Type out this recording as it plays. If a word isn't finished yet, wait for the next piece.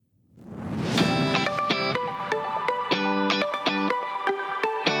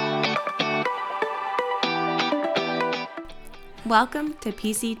Welcome to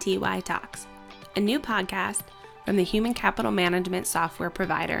PCTY Talks, a new podcast from the human capital management software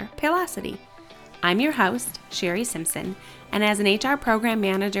provider, Paylocity. I'm your host, Sherry Simpson, and as an HR program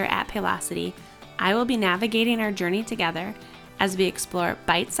manager at Paylocity, I will be navigating our journey together as we explore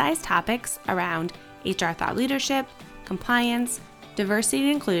bite-sized topics around HR thought leadership, compliance, diversity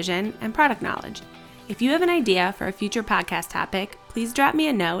and inclusion, and product knowledge. If you have an idea for a future podcast topic, please drop me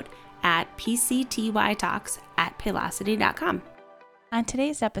a note at pctytalks@paylocity.com. On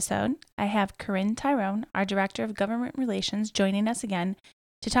today's episode, I have Corinne Tyrone, our Director of Government Relations, joining us again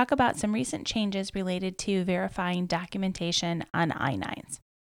to talk about some recent changes related to verifying documentation on I-9s.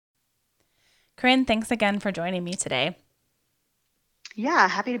 Corinne, thanks again for joining me today. Yeah,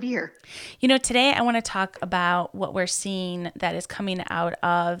 happy to be here. Today I want to talk about what we're seeing that is coming out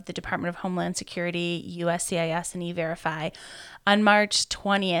of the Department of Homeland Security, USCIS, and E-Verify. On March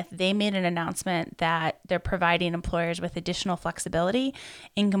 20th, they made an announcement that they're providing employers with additional flexibility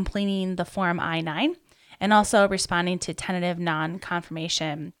in completing the Form I-9 and also responding to tentative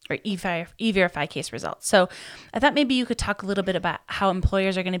non-confirmation or E-Verify case results. So I thought maybe you could talk a little bit about how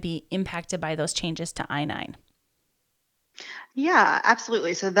employers are going to be impacted by those changes to I-9. Yeah,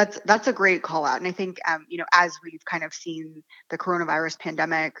 absolutely. So that's a great call out. And I think, as we've kind of seen the coronavirus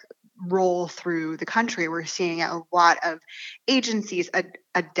pandemic roll through the country, we're seeing a lot of agencies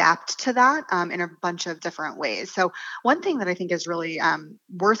adapt to that in a bunch of different ways. So one thing that I think is really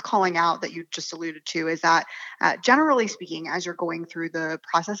worth calling out that you just alluded to is that generally speaking, as you're going through the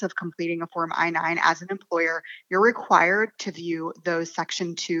process of completing a Form I-9 as an employer, you're required to view those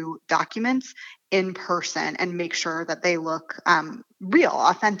Section 2 documents in person and make sure that they look real,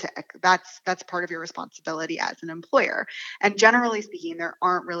 authentic. That's part of your responsibility as an employer. And generally speaking, there's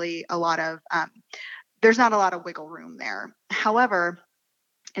not a lot of wiggle room there. However,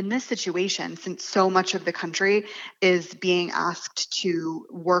 in this situation, since so much of the country is being asked to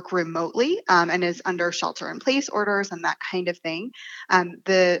work remotely and is under shelter-in-place orders and that kind of thing,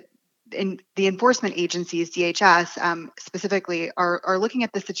 the enforcement agencies, DHS specifically, are looking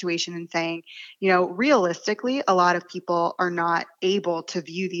at the situation and saying, realistically, a lot of people are not able to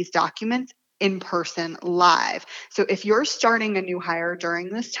view these documents in person live. So if you're starting a new hire during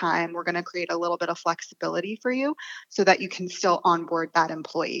this time, we're going to create a little bit of flexibility for you so that you can still onboard that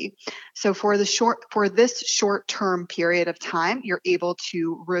employee. So for this short-term period of time, you're able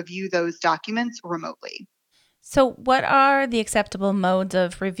to review those documents remotely. So what are the acceptable modes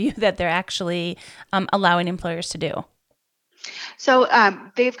of review that they're actually allowing employers to do? So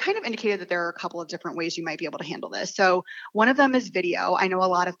they've kind of indicated that there are a couple of different ways you might be able to handle this. So one of them is video. I know a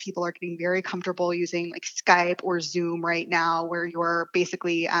lot of people are getting very comfortable using like Skype or Zoom right now, where you're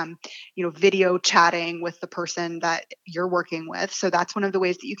basically, video chatting with the person that you're working with. So that's one of the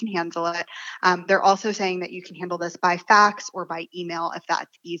ways that you can handle it. They're also saying that you can handle this by fax or by email if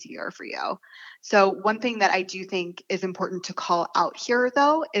that's easier for you. So one thing that I do think is important to call out here,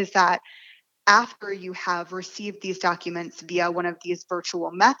 though, is that after you have received these documents via one of these virtual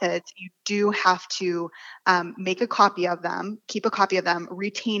methods, you do have to make a copy of them, keep a copy of them,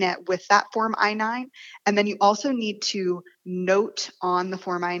 retain it with that Form I-9. And then you also need to note on the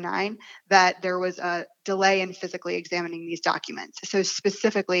Form I-9 that there was a delay in physically examining these documents. So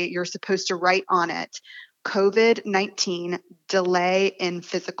specifically, you're supposed to write on it, COVID-19 delay in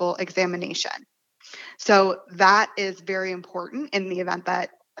physical examination. So that is very important in the event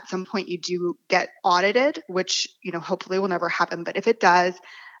that at some point you do get audited, which, hopefully will never happen. But if it does,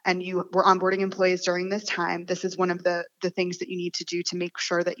 and you were onboarding employees during this time, this is one of the things that you need to do to make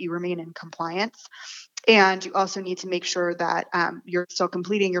sure that you remain in compliance. And you also need to make sure that you're still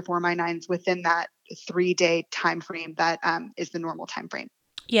completing your Form I-9s within that 3-day time frame that is the normal time frame.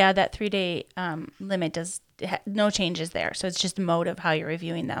 Yeah, that 3-day limit no changes there. So it's just the mode of how you're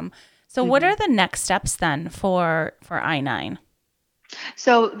reviewing them. So what are the next steps then for I-9?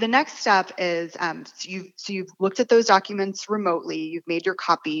 So the next step is you've looked at those documents remotely, you've made your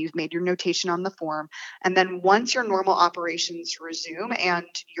copy, you've made your notation on the form, and then once your normal operations resume and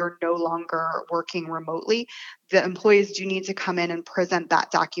you're no longer working remotely, the employees do need to come in and present that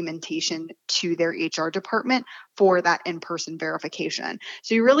documentation to their HR department for that in-person verification.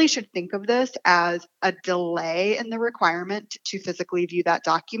 So you really should think of this as a delay in the requirement to physically view that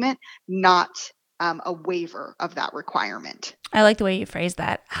document, not a waiver of that requirement. I like the way you phrase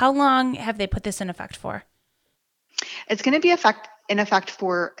that. How long have they put this in effect for? It's going to be in effect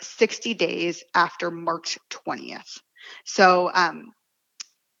for 60 days after March 20th. So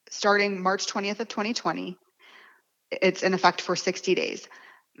starting March 20th of 2020, it's in effect for 60 days.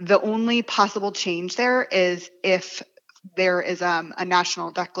 The only possible change there is if there is a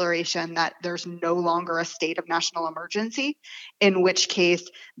national declaration that there's no longer a state of national emergency, in which case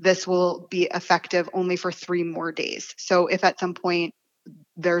this will be effective only for 3 more days. So if at some point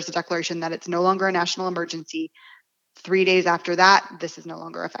there's a declaration that it's no longer a national emergency, 3 days after that, this is no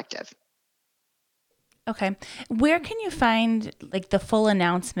longer effective. Okay. Where can you find like the full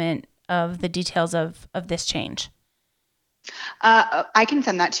announcement of the details of this change? I can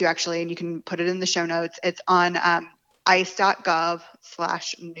send that to you actually, and you can put it in the show notes. It's on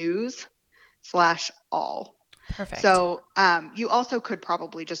ice.gov/news/all. Perfect. So you also could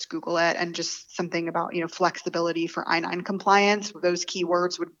probably just Google it and just something about, flexibility for I-9 compliance. Those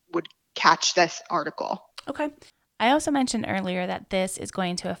keywords would catch this article. Okay. I also mentioned earlier that this is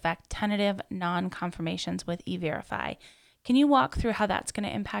going to affect tentative non-confirmations with E-Verify. Can you walk through how that's going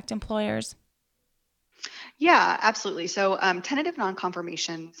to impact employers? Yeah, absolutely. So tentative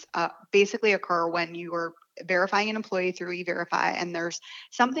non-confirmations basically occur when you are verifying an employee through E-Verify and there's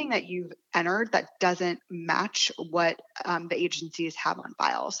something that you've entered that doesn't match what the agencies have on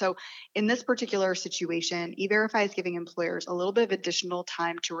file. So in this particular situation, E-Verify is giving employers a little bit of additional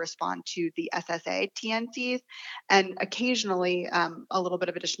time to respond to the SSA TNCs and occasionally a little bit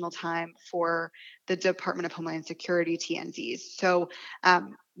of additional time for the Department of Homeland Security TNCs. So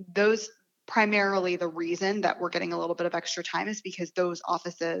those primarily the reason that we're getting a little bit of extra time is because those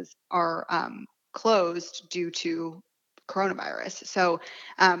offices are closed due to coronavirus. So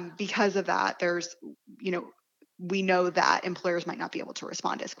because of that, there's, we know that employers might not be able to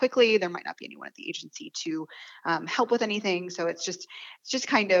respond as quickly. There might not be anyone at the agency to help with anything. So it's just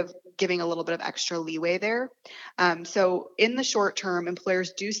kind of giving a little bit of extra leeway there. So in the short term,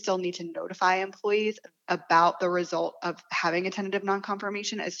 employers do still need to notify employees about the result of having a tentative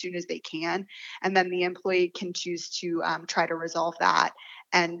non-confirmation as soon as they can. And then the employee can choose to try to resolve that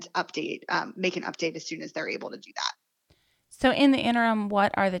and make an update as soon as they're able to do that. So in the interim,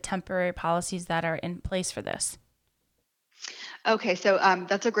 what are the temporary policies that are in place for this? Okay, so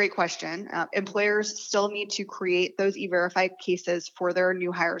that's a great question. Employers still need to create those E-Verify cases for their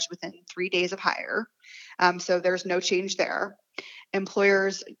new hires within 3 days of hire. So there's no change there.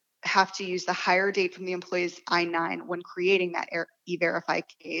 Employers have to use the hire date from the employee's I-9 when creating that E-Verify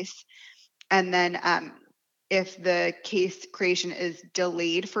case. And then if the case creation is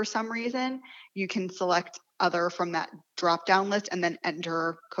delayed for some reason, you can select other from that drop down list and then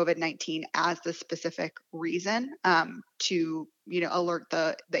enter COVID-19 as the specific reason to alert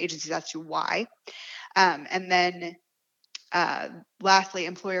the agencies as to why. And then lastly,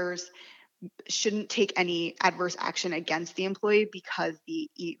 employers shouldn't take any adverse action against the employee because the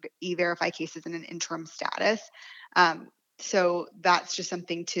E-Verify case is in an interim status. So that's just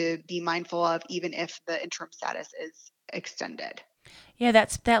something to be mindful of, even if the interim status is extended. Yeah,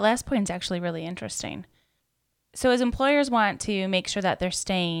 that last point is actually really interesting. So as employers want to make sure that they're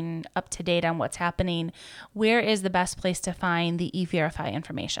staying up to date on what's happening, where is the best place to find the E-Verify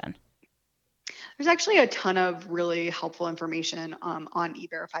information? There's actually a ton of really helpful information on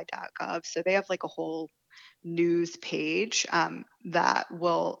everify.gov. So they have like a whole news page that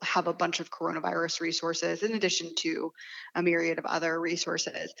will have a bunch of coronavirus resources in addition to a myriad of other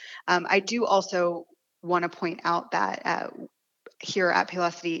resources. I do also want to point out that here at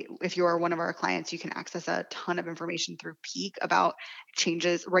Paylocity, if you're one of our clients, you can access a ton of information through Peak about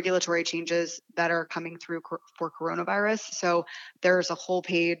regulatory changes that are coming through for coronavirus. So there's a whole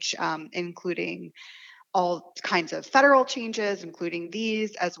page including all kinds of federal changes, including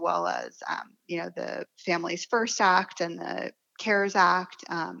these, as well as the Families First Act and the CARES Act,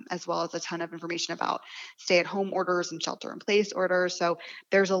 as well as a ton of information about stay-at-home orders and shelter-in-place orders. So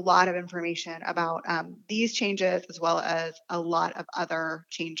there's a lot of information about these changes, as well as a lot of other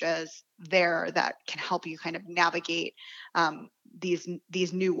changes there that can help you kind of navigate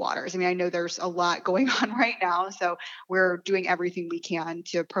these new waters. I mean, I know there's a lot going on right now, so we're doing everything we can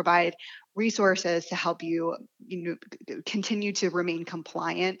to provide resources to help you, continue to remain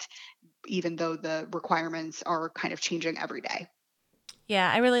compliant, even though the requirements are kind of changing every day. Yeah,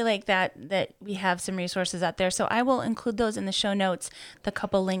 I really like that we have some resources out there. So I will include those in the show notes, the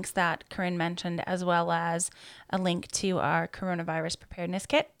couple links that Corinne mentioned, as well as a link to our coronavirus preparedness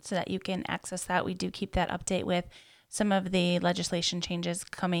kit so that you can access that. We do keep that update with some of the legislation changes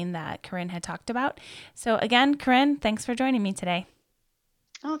coming that Corinne had talked about. So again, Corinne, thanks for joining me today.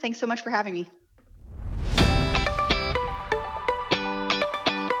 Oh, thanks so much for having me.